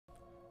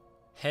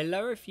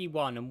Hello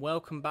everyone and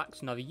welcome back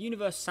to another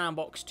Universe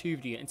Sandbox 2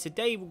 video, and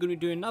today we're going to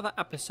do another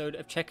episode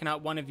of checking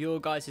out one of your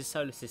guys'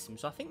 solar systems.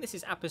 So I think this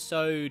is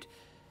episode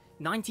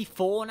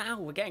 94 now.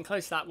 We're getting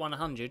close to that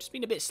 100. It's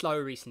been a bit slow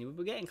recently, but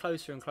we're getting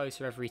closer and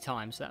closer every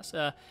time. So that's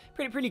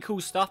pretty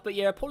cool stuff. But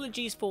yeah,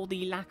 apologies for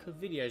the lack of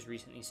videos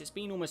recently. So it's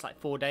been almost like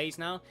 4 days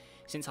now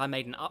since I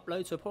made an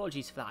upload, so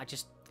apologies for that. I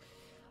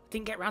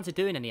didn't get around to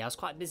doing any. I was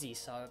quite busy,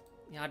 so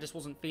yeah, I just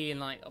wasn't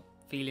feeling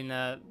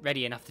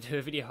ready enough to do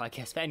a video, I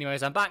guess. But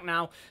anyways, I'm back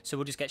now, so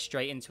we'll just get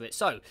straight into it.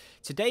 So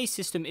today's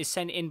system is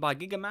sent in by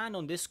Gigaman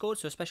on Discord,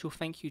 so a special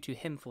thank you to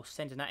him for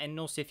sending that in. And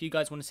also, if you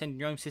guys want to send in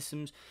your own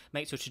systems,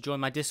 make sure to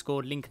join my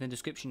Discord, link in the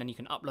description, and you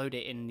can upload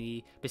it in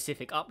the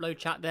specific upload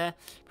chat there.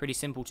 Pretty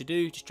simple to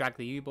do. Just drag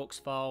the U-Box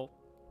file,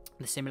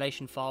 the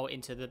simulation file,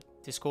 into the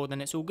Discord,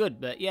 and it's all good.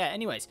 But yeah,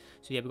 anyways,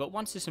 so yeah, we've got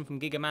one system from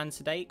Gigaman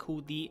today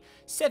called the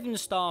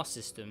 7-star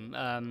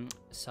system.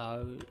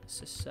 So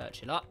let's just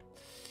search it up.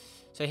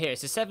 So here,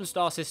 it's a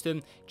 7-star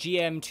system,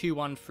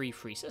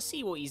 GM2133. So let's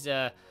see what he's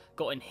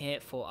got in here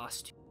for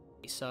us.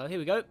 So here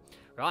we go.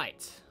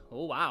 Right.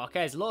 Oh, wow. Okay,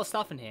 there's a lot of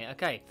stuff in here.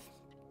 Okay.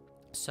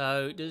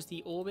 So does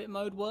the orbit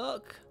mode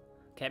work?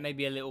 Okay, it may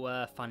be a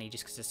little funny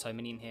just because there's so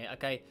many in here.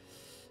 Okay.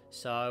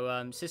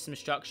 So system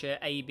structure,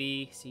 A,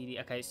 B, C, D.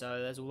 Okay, so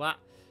there's all that.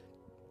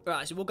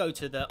 Right, so we'll go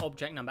to the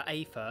object number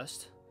A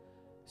first.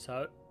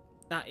 So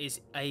that is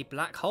a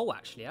black hole,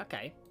 actually.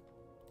 Okay.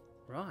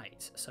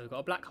 Right. So we've got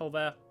a black hole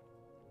there.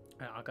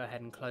 I'll go ahead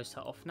and close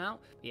that off now.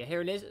 But yeah,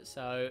 here it is.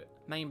 So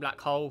main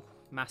black hole,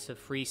 massive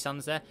 3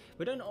 suns there.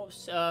 We don't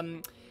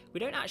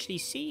actually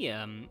see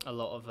a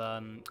lot of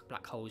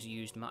black holes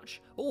used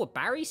much. Oh, a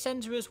Barry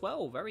center as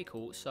well. Very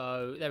cool.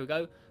 So there we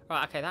go.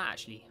 Right, okay, that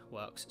actually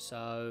works.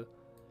 So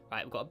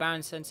right, we've got a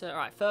Barron center. All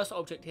right, first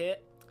object here,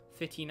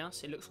 fitting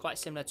us. It looks quite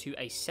similar to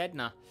a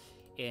Sedna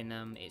in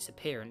its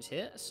appearance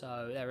here.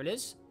 So there it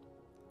is.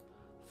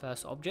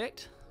 First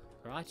object.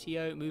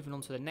 Rightio. Moving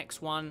on to the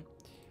next one.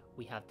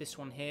 We have this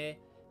one here,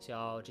 so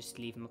I'll just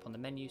leave them up on the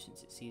menu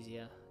since it's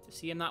easier to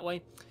see them that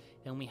way.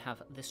 Then we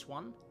have this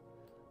one.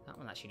 That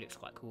one actually looks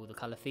quite cool, the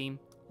colour theme.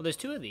 Well, there's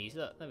 2 of these.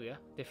 Look, there we go.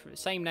 Different,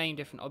 same name,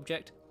 different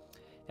object.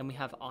 Then we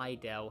have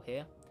Idel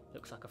here.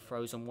 Looks like a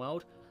frozen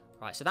world.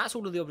 Right, so that's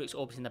all of the objects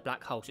orbiting the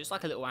black hole. So it's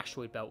like a little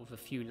asteroid belt with a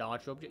few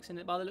larger objects in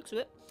it by the looks of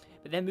it.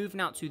 But then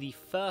moving out to the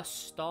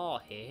first star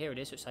here. Here it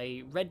is. So it's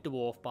a red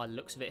dwarf by the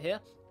looks of it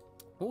here.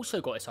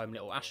 Also got its own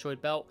little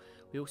asteroid belt.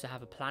 We also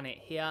have a planet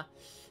here.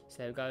 So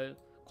there we go.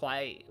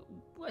 Quite,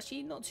 well,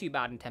 actually not too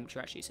bad in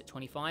temperature, actually. It's at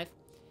 25.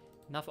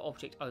 Another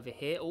object over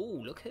here.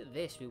 Oh, look at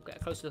this. We'll get a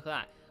closer look at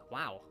that.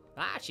 Wow,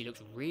 that actually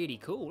looks really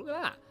cool. Look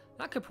at that.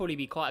 That could probably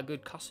be quite a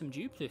good custom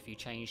Jupiter if you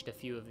changed a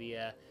few of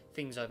the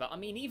things over. I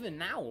mean, even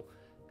now,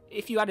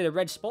 if you added a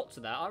red spot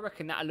to that, I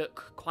reckon that would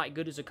look quite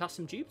good as a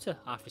custom Jupiter,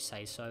 I have to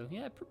say. So,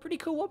 yeah, pretty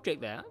cool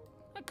object there.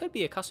 That could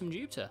be a custom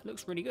Jupiter.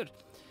 Looks really good.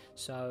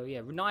 So,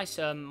 yeah, nice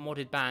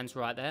modded bands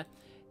right there.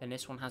 And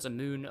this one has a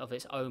moon of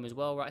its own as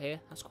well right here.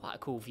 That's quite a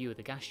cool view of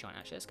the gas giant,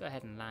 actually. Let's go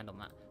ahead and land on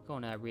that. Go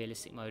on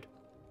realistic mode.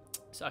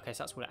 So, okay,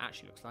 so that's what it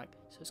actually looks like.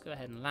 So let's go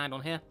ahead and land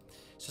on here.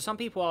 So some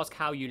people ask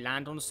how you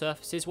land on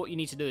surfaces. What you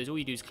need to do is, all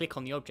you do is click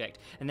on the object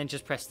and then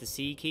just press the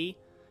C key.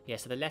 Yeah,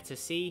 so the letter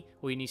C,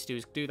 all you need to do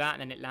is do that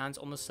and then it lands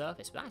on the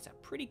surface. But that's a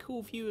pretty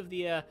cool view of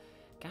the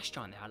gas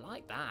giant there. I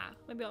like that.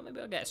 Maybe I'll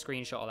get a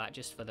screenshot of that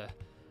just for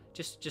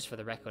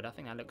the record. I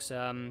think that looks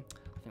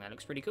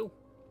pretty cool.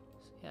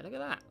 So, yeah, look at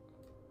that.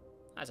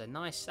 That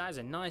is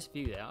a nice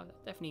view there. I'll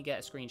definitely get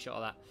a screenshot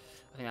of that.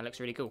 I think that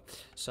looks really cool.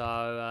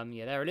 So,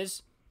 yeah, there it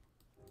is.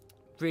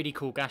 Really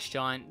cool gas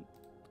giant.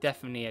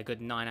 Definitely a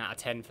good 9 out of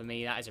 10 for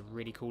me. That is a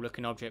really cool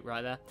looking object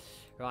right there.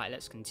 Right,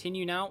 let's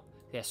continue now.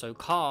 Yeah, so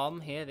calm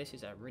here. This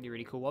is a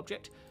really cool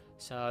object.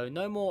 So,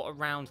 no more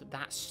around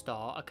that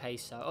star. Okay,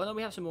 so, oh no,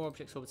 we have some more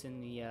objects orbiting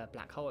the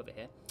black hole over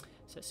here.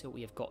 So, let's see what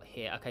we have got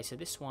here. Okay, so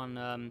this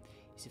one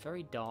is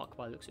very dark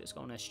by the looks of it. It's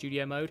got on a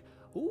studio mode.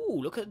 Ooh,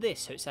 look at this.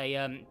 So it's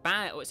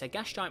a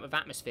gas giant with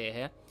atmosphere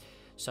here.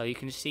 So you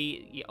can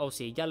see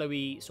obviously a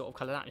yellowy sort of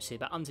coloured atmosphere,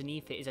 but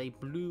underneath it is a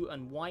blue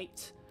and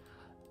white.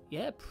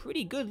 Yeah,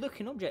 pretty good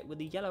looking object with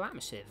the yellow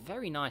atmosphere.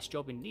 Very nice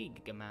job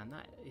indeed, Gigaman.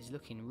 That is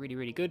looking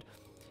really good.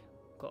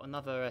 Got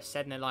another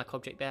Sedna-like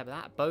object there, but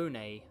that Bone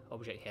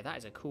object here, that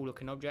is a cool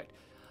looking object.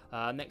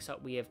 Next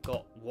up we have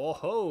got,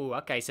 whoa,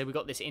 okay, so we've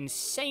got this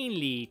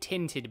insanely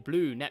tinted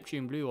blue,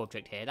 Neptune blue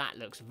object here. That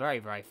looks very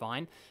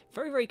fine.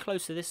 Very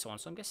close to this one,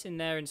 so I'm guessing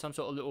they're in some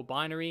sort of little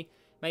binary,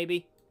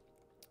 maybe.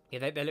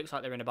 Yeah, they looks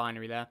like they're in a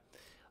binary there.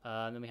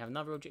 Then we have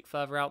another object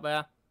further out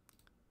there.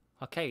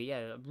 Okay,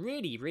 yeah,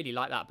 really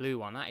like that blue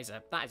one. That is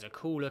a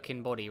cool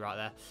looking body right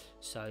there.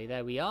 So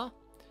there we are.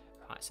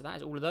 Right, so that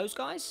is all of those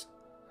guys.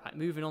 Right,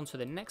 moving on to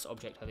the next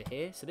object over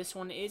here. So this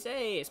one is,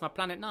 it's my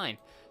Planet 9.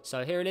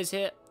 So here it is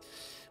here.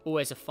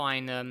 Always a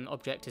fine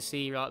object to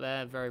see right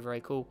there.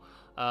 Very cool.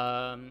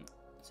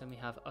 So we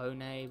have One.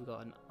 We've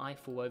got an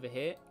Eiffel over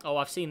here. Oh,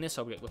 I've seen this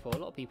object before. A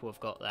lot of people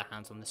have got their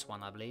hands on this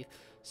one, I believe.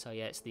 So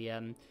yeah, it's the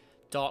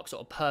dark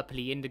sort of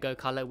purpley indigo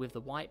colour with the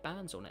white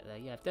bands on it there.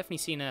 Yeah, I've definitely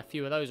seen a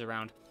few of those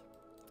around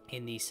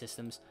in these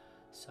systems.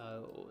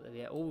 So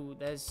yeah, oh,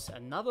 there's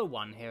another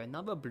one here,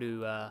 another blue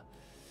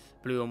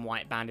and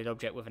white banded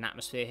object with an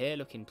atmosphere here,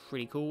 looking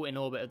pretty cool in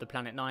orbit of the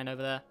planet 9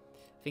 over there.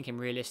 I think in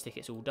realistic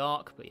it's all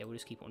dark, but yeah, we'll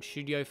just keep it on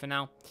studio for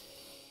now.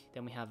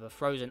 Then we have a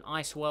frozen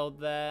ice world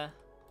there.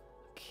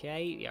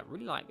 Okay, yeah,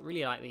 really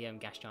like the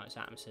gas giant's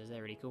atmospheres.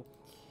 They're really cool.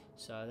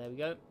 So there we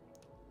go.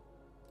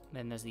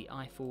 Then there's the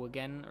Eiffel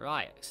again.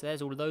 Right, so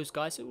there's all of those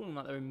guys. So all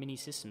like their own mini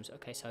systems.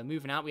 Okay, so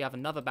moving out, we have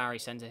another Barry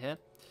Center here.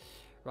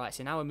 Right,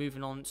 so now we're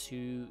moving on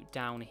to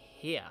down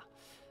here.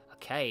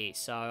 Okay,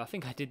 so I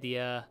think I did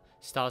the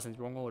stars in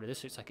the wrong order.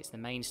 This looks like it's the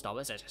main star.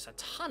 There's just a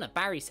ton of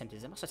Barry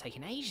centers. It must have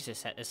taken ages to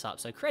set this up.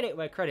 So credit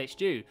where credit's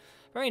due.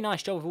 Very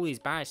nice job with all these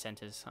Barry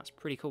centers. That's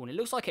pretty cool. And it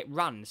looks like it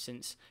runs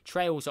since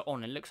trails are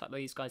on. It looks like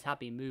these guys have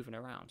been moving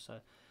around. So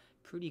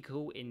pretty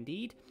cool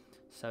indeed.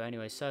 So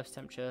anyway, surface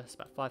temperature is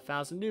about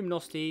 5,000.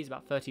 Luminosity is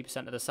about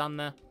 30% of the sun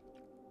there.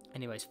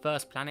 Anyways,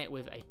 first planet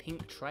with a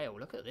pink trail.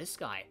 Look at this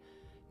guy.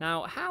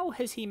 Now, how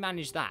has he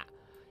managed that?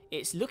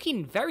 It's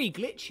looking very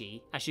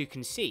glitchy, as you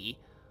can see.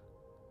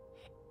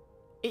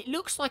 It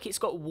looks like it's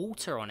got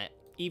water on it,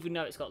 even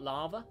though it's got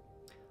lava.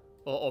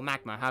 Or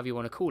magma, however you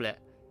want to call it.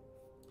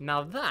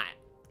 Now that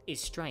is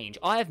strange.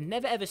 I have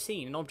never ever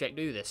seen an object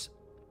do this.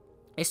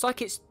 It's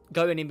like it's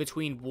going in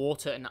between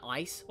water and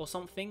ice or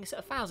something. It's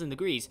at 1,000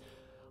 degrees.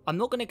 I'm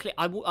not going to click...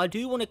 I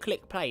do want to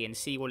click play and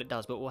see what it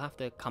does, but we'll have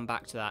to come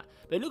back to that.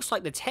 But it looks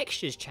like the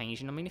texture's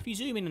changing. I mean, if you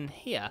zoom in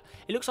here,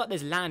 it looks like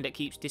there's land that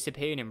keeps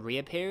disappearing and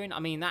reappearing. I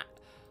mean, that...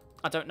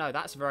 I don't know.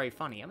 That's very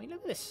funny. I mean,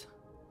 look at this.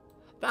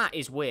 That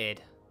is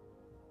weird.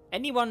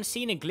 Anyone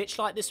seen a glitch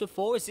like this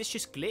before? Is this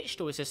just glitched,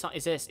 or is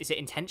it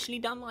intentionally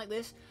done like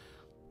this?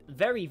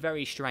 Very,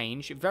 very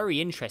strange. Very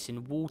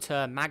interesting.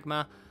 Water,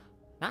 magma.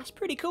 That's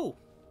pretty cool.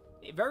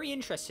 Very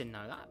interesting,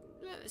 though.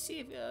 Let's see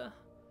if...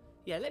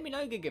 yeah, let me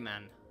know, Giga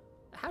Man.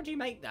 How do you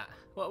make that?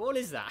 What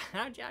is that?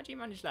 How do you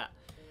manage that?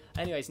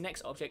 Anyways,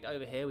 next object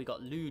over here, we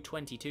got Lu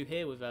 22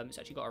 here with it's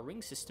actually got a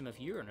ring system of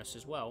Uranus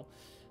as well.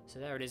 So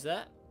there it is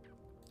there.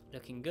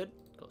 Looking good.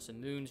 Got some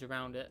moons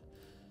around it.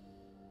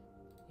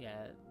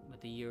 Yeah,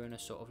 with the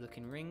Uranus sort of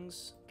looking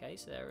rings. Okay,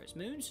 so there are its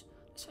moons.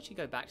 Let's actually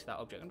go back to that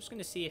object. I'm just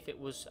going to see if it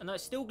was... I know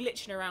it's still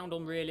glitching around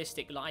on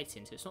realistic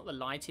lighting, so it's not the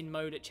lighting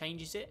mode that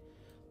changes it.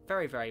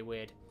 Very, very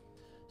weird.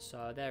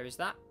 So there is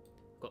that.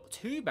 Got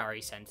 2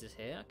 Barry centers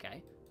here.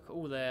 Okay. Look at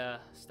all the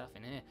stuff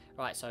in here.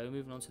 Right, so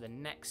moving on to the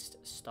next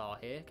star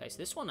here. Okay, so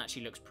this one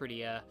actually looks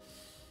pretty...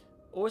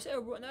 or is it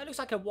no, it looks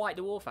like a white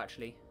dwarf,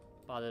 actually,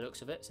 by the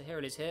looks of it. So here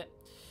it is here.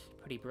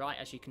 Pretty bright,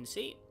 as you can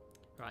see.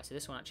 Right, so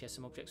this one actually has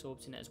some objects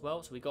orbiting it as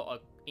well. So we got an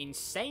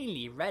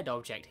insanely red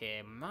object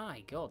here.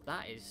 My God,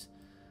 that is...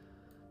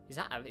 Is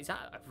that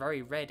a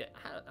very red...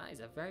 That is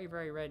a very,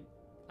 very red...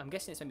 I'm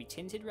guessing it's maybe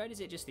tinted red. Is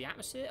it just the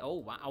atmosphere? Oh,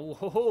 wow.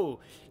 Oh,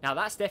 now,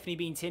 that's definitely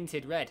been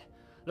tinted red.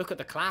 Look at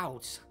the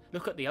clouds.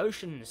 Look at the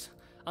oceans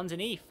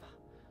underneath.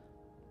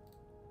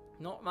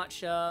 Not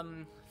much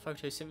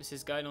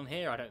photosynthesis going on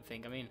here, I don't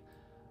think. I mean,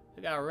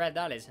 look how red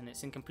that is, and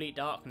it's in complete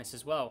darkness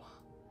as well.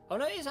 Oh,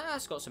 no, it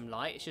has got some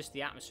light. It's just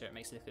the atmosphere that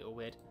makes it look a little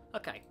weird.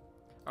 Okay.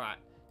 All right.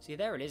 See,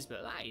 there it is,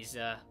 but that is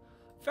a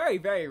very,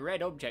 very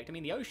red object. I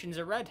mean, the oceans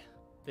are red.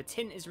 The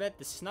tint is red.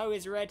 The snow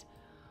is red.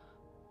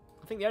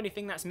 I think the only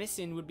thing that's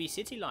missing would be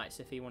city lights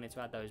if he wanted to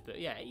add those. But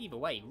yeah, either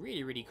way,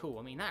 really, really cool.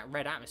 I mean, that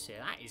red atmosphere,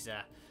 that is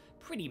a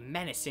pretty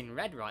menacing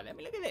red right there. I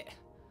mean, look at it.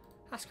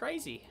 That's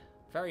crazy.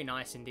 Very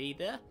nice indeed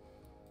there.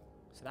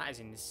 So that is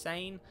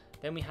insane.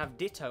 Then we have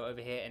Ditto over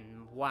here,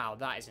 and wow,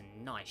 that is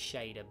a nice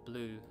shade of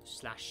blue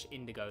 /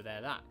 indigo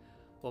there. That,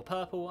 well,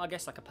 purple, I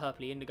guess like a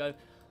purpley indigo.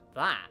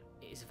 That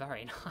is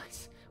very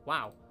nice.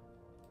 Wow.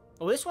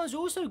 Well, this one's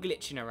also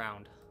glitching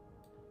around.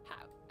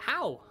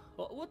 How?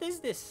 What is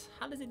this?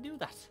 How does it do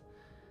that?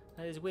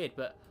 That is weird,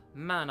 but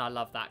man, I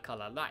love that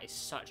colour. That is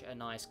such a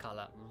nice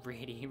colour.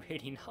 Really,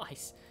 really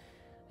nice.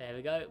 There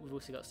we go. We've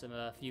also got some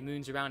few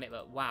moons around it,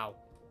 but wow.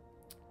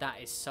 That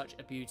is such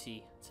a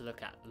beauty to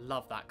look at.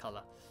 Love that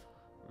colour.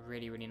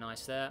 Really, really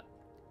nice there.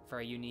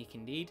 Very unique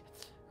indeed.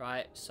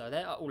 Right, so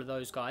there are all of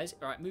those guys.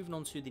 All right, moving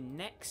on to the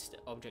next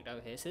object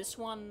over here. So this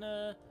one,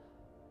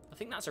 I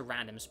think that's a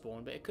random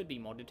spawn, but it could be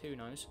modded, who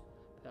knows.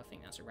 But I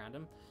think that's a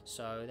random.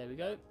 So there we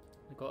go.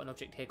 We've got an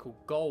object here called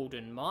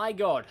Golden. My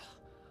God,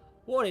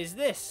 what is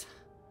this?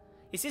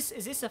 Is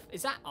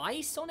that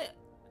ice on it?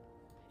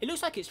 It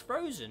looks like it's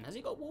frozen. Has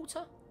it got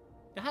water?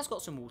 It has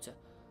got some water.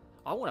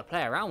 I want to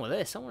play around with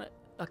this. I want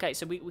to... Okay,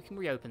 so we can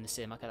reopen the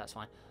sim. Okay, that's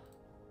fine.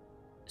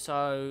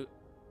 So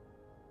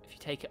if you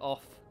take it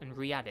off and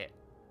re-add it,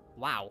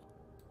 wow,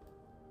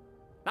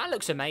 that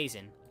looks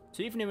amazing.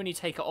 So even when you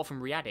take it off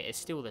and re-add it, it's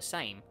still the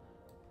same.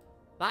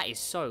 That is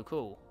so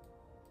cool.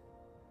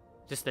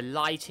 Just the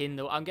lighting,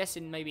 I'm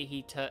guessing maybe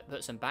he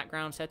put some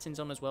background settings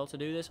on as well to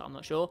do this. I'm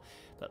not sure,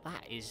 but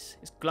that is,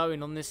 it's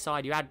glowing on this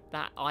side. You add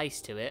that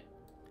ice to it.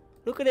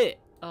 Look at it.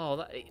 Oh,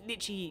 that, it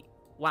literally,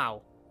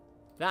 wow,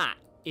 that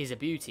is a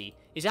beauty.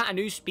 Is that a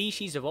new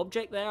species of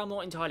object there? I'm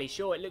not entirely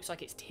sure. It looks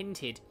like it's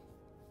tinted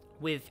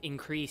with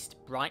increased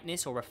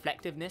brightness or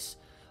reflectiveness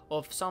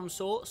of some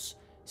sorts.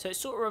 So it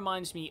sort of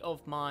reminds me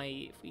of my,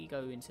 if we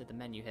go into the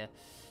menu here,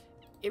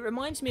 It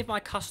reminds me of my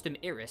custom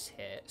iris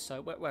here.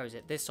 So where is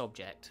it? This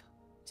object.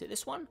 Is it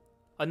this one?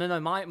 Oh, no,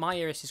 my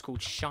iris is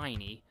called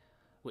Shiny,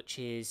 which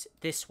is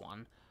this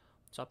one.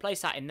 So I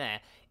place that in there.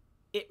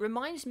 It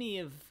reminds me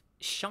of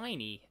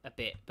Shiny a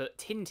bit, but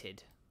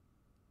tinted.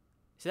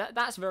 So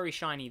that's very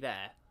shiny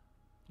there.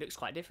 Looks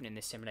quite different in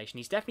this simulation.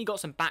 He's definitely got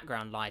some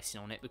background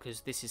lighting on it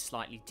because this is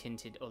slightly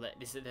tinted, or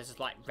there's a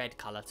slight red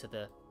colour to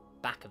the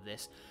back of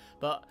this.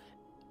 But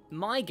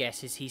my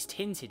guess is he's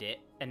tinted it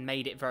and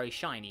made it very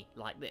shiny,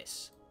 like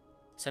this.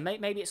 So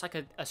maybe it's like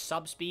a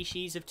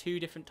subspecies of two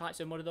different types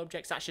of modded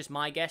objects. That's just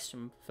my guess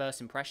from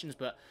first impressions,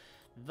 but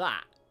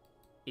that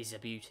is a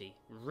beauty.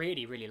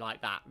 Really, really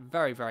like that.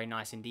 Very, very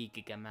nice indeed,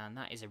 Giga Man.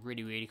 That is a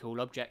really, really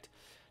cool object.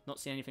 Not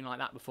seen anything like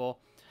that before.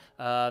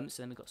 So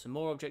then we've got some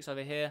more objects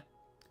over here.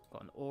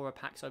 Got an aura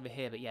packs over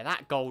here. But yeah,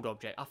 that gold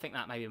object, I think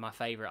that may be my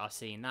favourite I've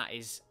seen. That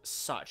is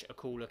such a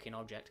cool looking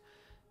object.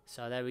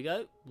 So there we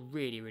go.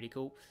 Really, really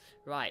cool.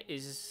 Right,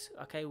 is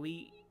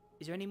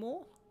there any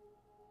more?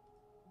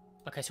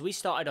 Okay, so we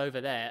started over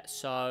there,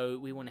 so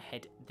we want to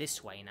head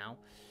this way now.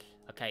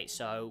 Okay,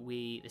 so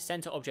the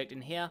center object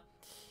in here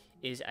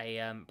is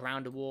a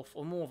brown dwarf,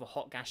 or more of a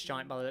hot gas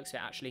giant by the looks of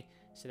it, actually.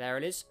 So there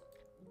it is.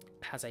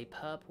 Has a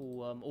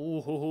purple,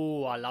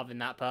 oh, I love in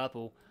that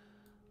purple.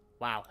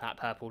 Wow, that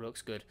purple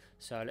looks good.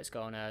 So let's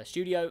go on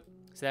studio.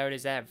 So there it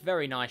is there.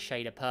 Very nice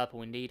shade of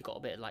purple indeed. Got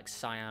a bit of like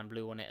cyan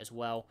blue on it as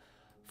well.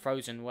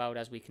 Frozen world,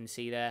 as we can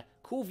see there.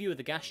 Cool view of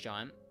the gas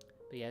giant.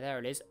 But yeah, there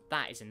it is.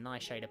 That is a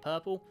nice shade of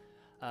purple.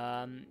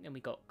 And we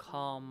got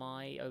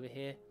Carmine over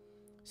here.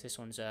 So this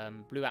one's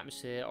blue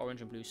atmosphere,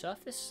 orange and blue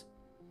surface.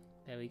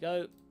 There we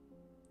go.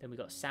 Then we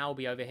got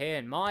Salby over here.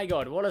 And my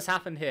god, what has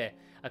happened here?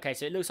 Okay,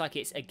 so it looks like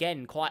it's,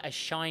 again, quite a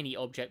shiny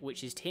object,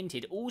 which is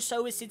tinted.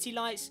 Also with city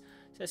lights.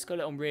 So let's go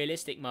on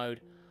realistic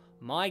mode.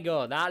 My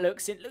god, that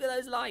looks... Look at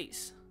those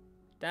lights.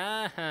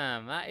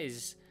 Damn, that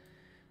is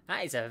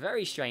a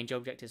very strange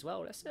object as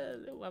well. Let's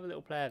have a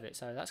little play of it.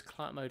 So that's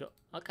client mode.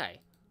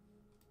 Okay.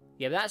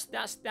 Yeah, but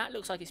that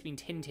looks like it's been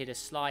tinted a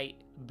slight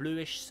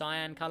bluish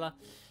cyan colour.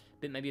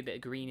 Maybe a bit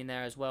of green in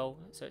there as well.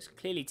 So it's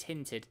clearly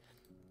tinted.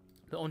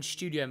 But on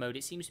studio mode,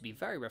 it seems to be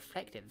very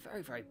reflective.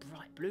 Very, very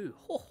bright blue.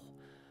 Oh,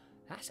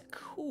 that is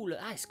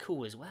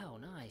cool as well.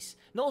 Nice.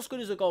 Not as good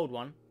as the gold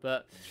one,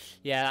 but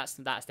yeah, that's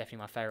definitely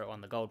my favourite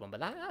one, the gold one. But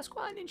that's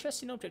quite an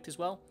interesting object as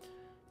well.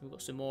 We've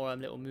got some more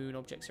little moon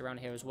objects around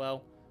here as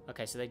well.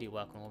 Okay, so they do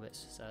work on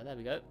orbits. So there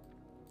we go.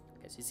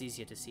 Okay, so it's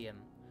easier to see them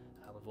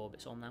with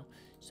orbits on now.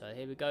 So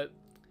here we go.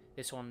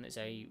 This one is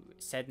a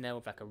Sedna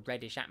with like a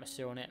reddish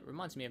atmosphere on it.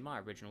 Reminds me of my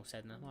original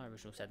Sedna. My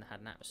original Sedna had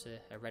an atmosphere,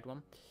 a red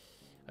one.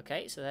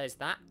 Okay, so there's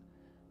that.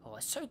 Oh,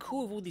 it's so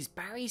cool with all these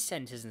Barry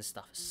centers and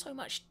stuff. So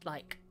much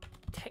like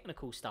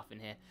technical stuff in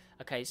here.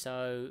 Okay,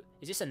 so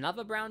is this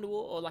another brown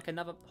dwarf or like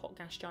another hot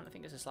gas giant? I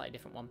think it's a slightly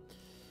different one.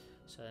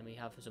 So then we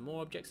have some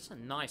more objects. It's a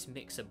nice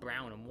mix of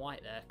brown and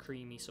white there.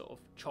 Creamy, sort of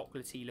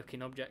chocolatey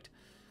looking object.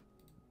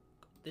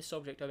 This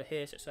object over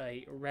here, so it's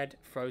a red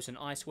frozen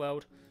ice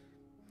world.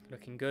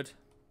 Looking good.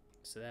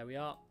 So there we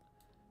are.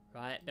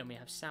 Right, then we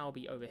have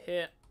Salby over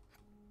here.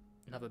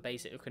 Another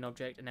basic looking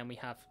object. And then we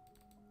have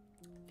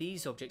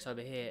these objects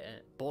over here,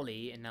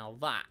 Bolly, and now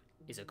that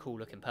is a cool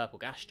looking purple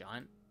gas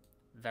giant.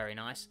 Very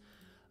nice.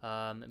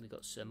 And we've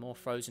got some more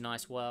frozen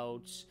ice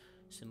worlds.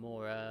 Some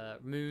more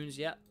moons,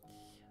 yep.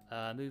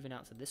 Moving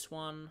out to this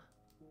one.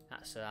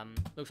 That's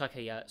looks like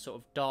a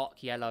sort of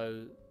dark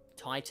yellow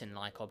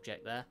Titan-like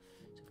object there.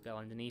 So if we go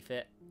underneath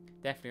it,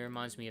 definitely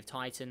reminds me of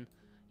Titan.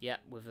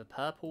 Yep, with a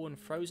purple and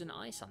frozen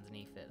ice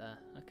underneath it there.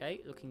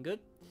 Okay, looking good.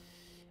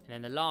 And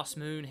then the last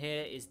moon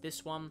here is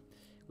this one,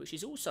 which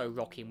is also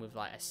rocking with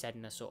like a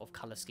Sedna sort of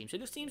colour scheme. So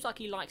it seems like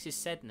he likes his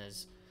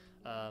Sednas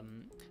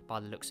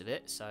by the looks of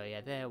it. So yeah,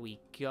 there we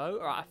go.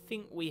 All right, I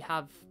think we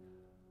have...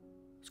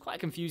 It's quite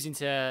confusing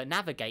to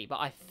navigate,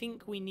 but I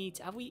think we need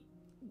to... We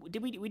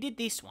did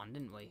this one,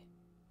 didn't we?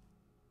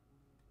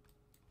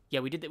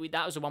 Yeah, we did that.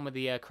 That was the one with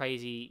the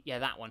crazy... Yeah,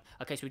 that one.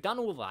 Okay, so we've done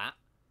all that.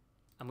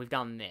 And we've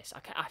done this.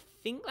 Okay, I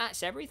think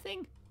that's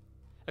everything.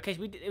 Okay,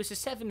 so it was a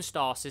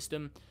 7-star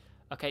system.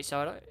 Okay,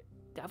 so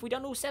have we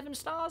done all 7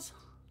 stars?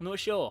 I'm not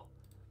sure.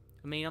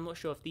 I mean, I'm not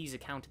sure if these are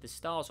counted as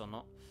stars or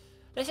not.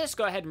 Let's just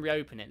go ahead and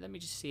reopen it. Let me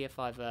just see if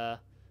I've...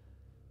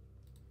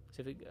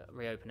 see if we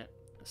reopen it.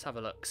 Let's have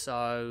a look.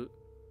 So...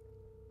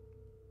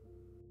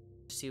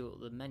 see what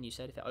the menu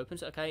said if it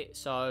opens. Okay,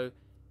 so...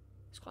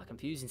 It's quite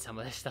confusing, some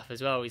of this stuff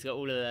as well. He's got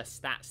all of the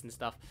stats and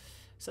stuff.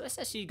 So let's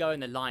actually go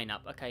in the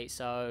lineup. Okay,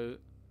 so...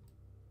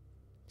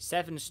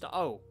 7 star.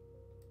 Oh.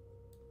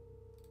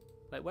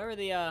 Wait, where are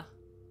the,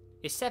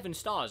 It's 7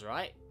 stars,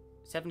 right?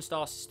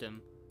 7-star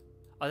system.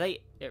 Are they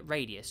at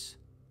radius?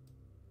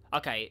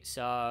 Okay,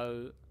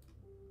 so...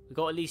 We've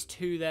got at least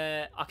 2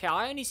 there. Okay,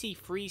 I only see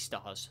 3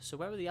 stars. So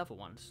where are the other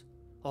ones?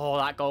 Oh,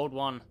 that gold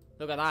one.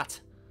 Look at that.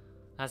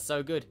 That's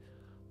so good.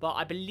 But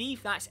I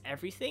believe that's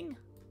everything.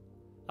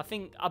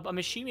 I'm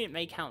assuming it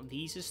may count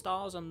these as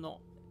stars. I'm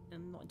not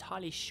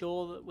entirely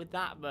sure with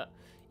that, but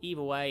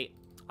either way,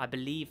 I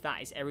believe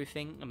that is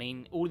everything. I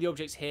mean, all the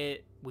objects here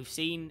we've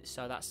seen,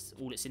 so that's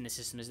all that's in the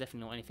system. There's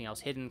definitely not anything else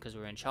hidden because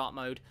we're in chart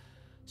mode.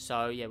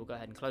 So yeah, we'll go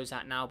ahead and close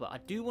that now. But I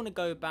do want to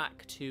go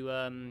back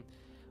to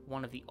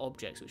one of the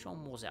objects. Which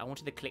one was it? I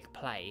wanted to click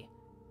play.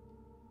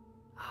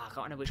 I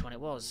can't remember which one it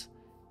was.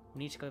 We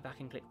need to go back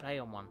and click play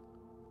on one.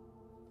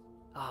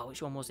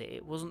 Which one was it?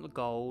 It wasn't the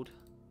gold.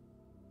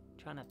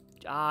 Trying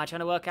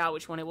to work out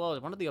which one it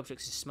was. One of the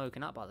objects is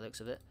smoking up by the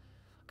looks of it.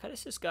 Okay,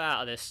 let's just go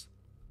out of this.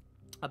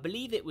 I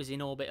believe it was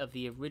in orbit of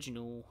the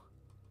original.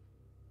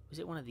 Was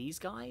it one of these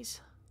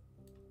guys?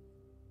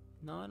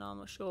 No, I'm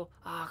not sure.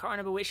 I can't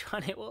remember which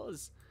one it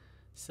was.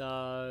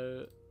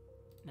 So,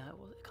 no,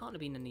 it can't have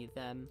been any of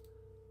them.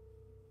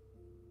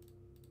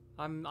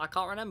 I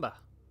can't remember.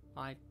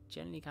 I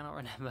genuinely cannot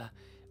remember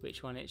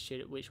which one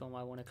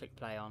I want to click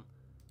play on.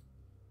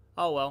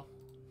 Oh well.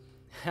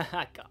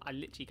 I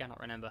literally cannot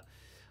remember.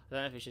 I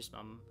don't know if it's just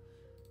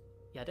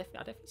yeah, I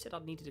definitely said I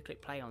needed to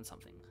click play on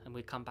something, and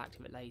we'd come back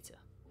to it later.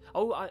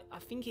 Oh, I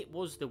think it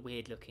was the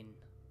weird looking.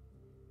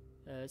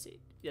 Is it?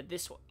 Yeah,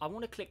 this one. I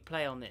want to click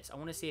play on this. I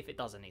want to see if it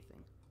does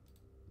anything.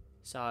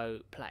 So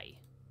play.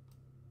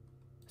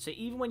 So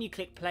even when you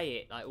click play,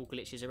 it like all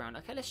glitches around.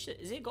 Okay, has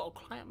it got a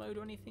client mode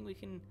or anything we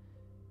can?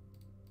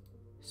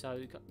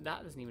 So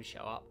that doesn't even show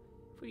up.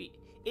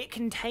 It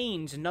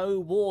contains no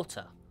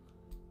water.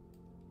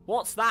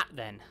 What's that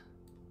then?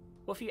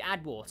 What if you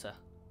add water?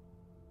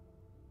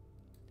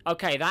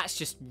 Okay, that's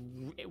just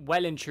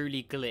well and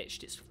truly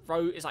glitched.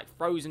 It's like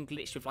frozen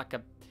glitched with like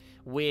a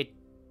weird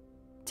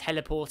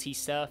teleporty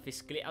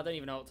surface glitch. I don't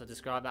even know what to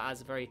describe that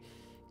as. A very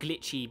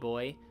glitchy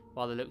boy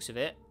by the looks of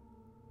it.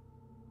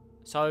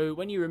 So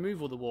when you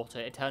remove all the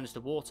water, it turns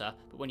to water,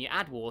 but when you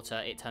add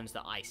water, it turns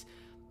to ice.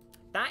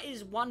 That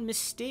is one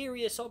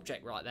mysterious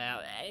object right there.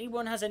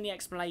 Anyone has any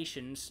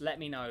explanations, let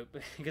me know,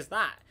 because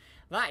that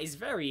is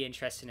very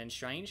interesting and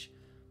strange.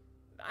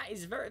 That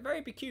is very,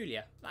 very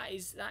peculiar. That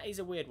is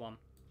a weird one.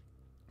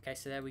 Okay,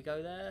 so there we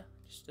go there.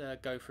 Just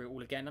go through it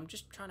all again. I'm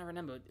just trying to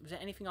remember. Was there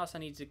anything else I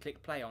needed to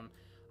click play on?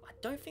 I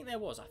don't think there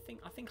was. I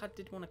think I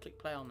did want to click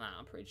play on that.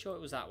 I'm pretty sure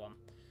it was that one.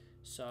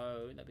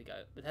 So there we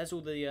go. But there's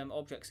all the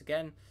objects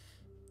again.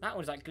 That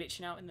one's like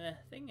glitching out in the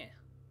thing here.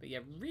 But yeah,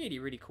 really,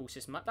 really cool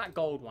system. That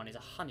gold one is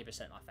 100% my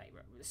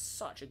favourite. It's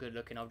such a good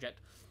looking object.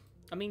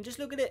 I mean, just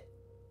look at it.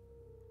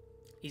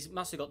 He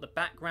must have got the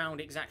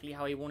background exactly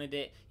how he wanted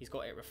it. He's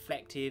got it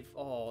reflective.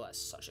 Oh,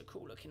 that's such a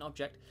cool looking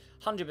object.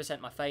 100%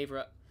 my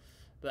favourite.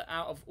 But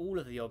out of all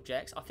of the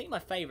objects, I think my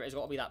favourite has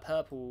got to be that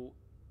purple.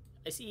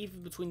 It's either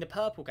between the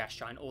purple gas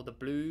giant or the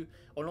blue,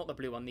 or not the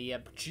blue one, the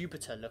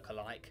Jupiter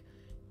lookalike.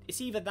 It's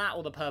either that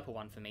or the purple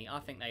one for me. I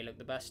think they look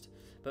the best.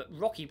 But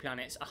Rocky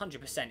Planets,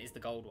 100% is the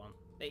gold one.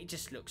 It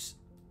just looks...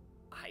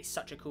 it's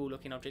such a cool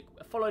looking object.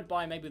 Followed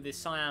by maybe the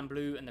cyan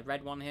blue and the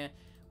red one here.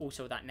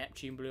 Also that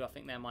Neptune blue. I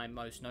think they're my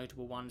most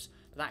notable ones.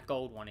 But that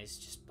gold one is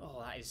just...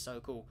 oh, that is so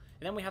cool.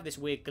 And then we have this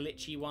weird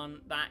glitchy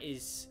one. That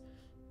is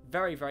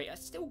very, very...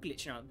 still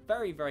glitching out.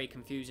 Very, very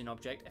confusing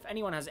object. If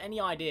anyone has any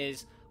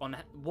ideas on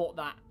what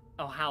that...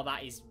 or how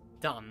that is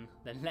done,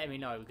 then let me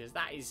know. Because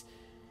that is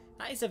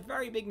a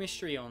very big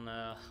mystery on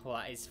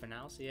what that is for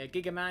now. So yeah,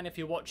 Gigaman, if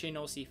you're watching,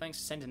 obviously thanks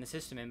for sending the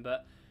system in,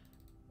 but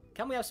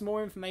can we have some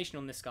more information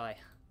on this guy?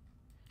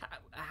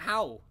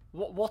 How?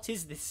 What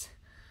is this?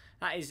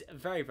 That is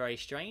very, very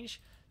strange.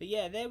 But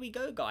yeah, there we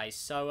go, guys.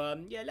 So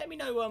yeah, let me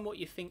know what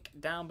you think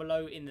down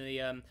below in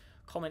the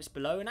comments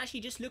below. And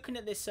actually, just looking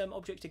at this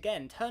object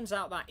again, turns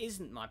out that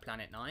isn't my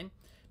Planet 9,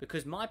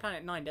 because my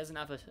Planet 9 doesn't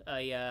have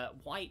a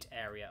white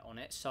area on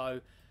it. So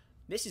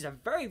this is a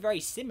very, very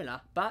similar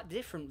but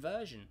different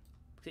version.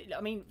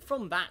 I mean,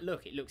 from that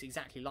look, it looks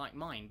exactly like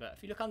mine. But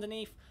if you look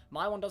underneath,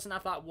 my one doesn't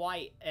have that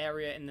white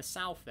area in the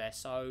south there.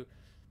 So,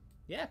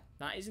 yeah,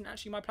 that isn't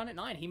actually my Planet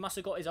 9. He must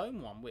have got his own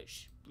one,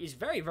 which is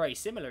very, very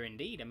similar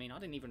indeed. I mean, I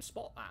didn't even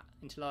spot that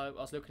until I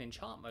was looking in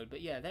chart mode.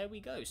 But, yeah, there we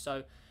go.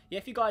 So, yeah,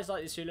 if you guys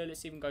like this video,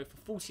 let's even go for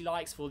 40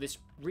 likes for this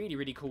really,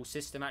 really cool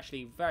system.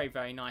 Actually, very,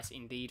 very nice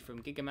indeed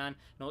from Gigaman. And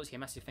obviously, a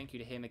massive thank you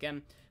to him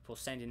again for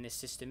sending this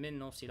system in.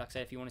 And obviously, like I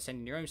said, if you want to send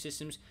in your own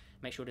systems,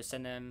 make sure to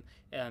send them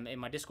in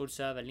my Discord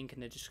server. Link in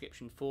the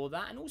description for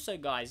that. And also,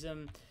 guys,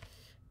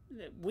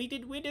 we're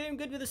doing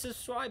good with the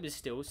subscribers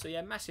still. So,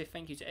 yeah, massive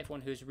thank you to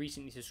everyone who has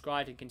recently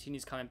subscribed and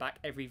continues coming back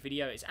every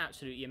video. It's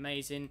absolutely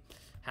amazing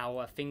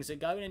how things are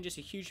going. And just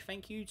a huge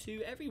thank you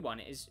to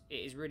everyone. It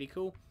is really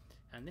cool.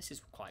 And this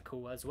is quite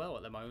cool as well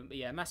at the moment. But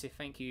yeah, massive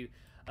thank you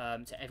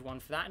to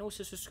everyone for that. And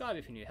also subscribe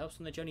if you're new. It helps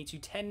on the journey to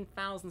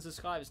 10,000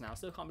 subscribers now. I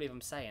still can't believe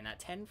I'm saying that.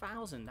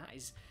 10,000. That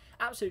is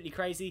absolutely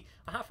crazy.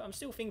 I'm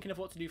still thinking of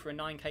what to do for a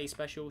 9K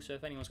special. So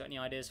if anyone's got any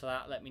ideas for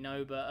that, let me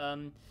know. But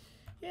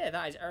yeah,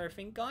 that is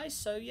everything, guys.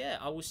 So yeah,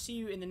 I will see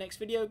you in the next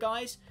video,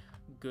 guys.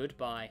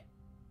 Goodbye.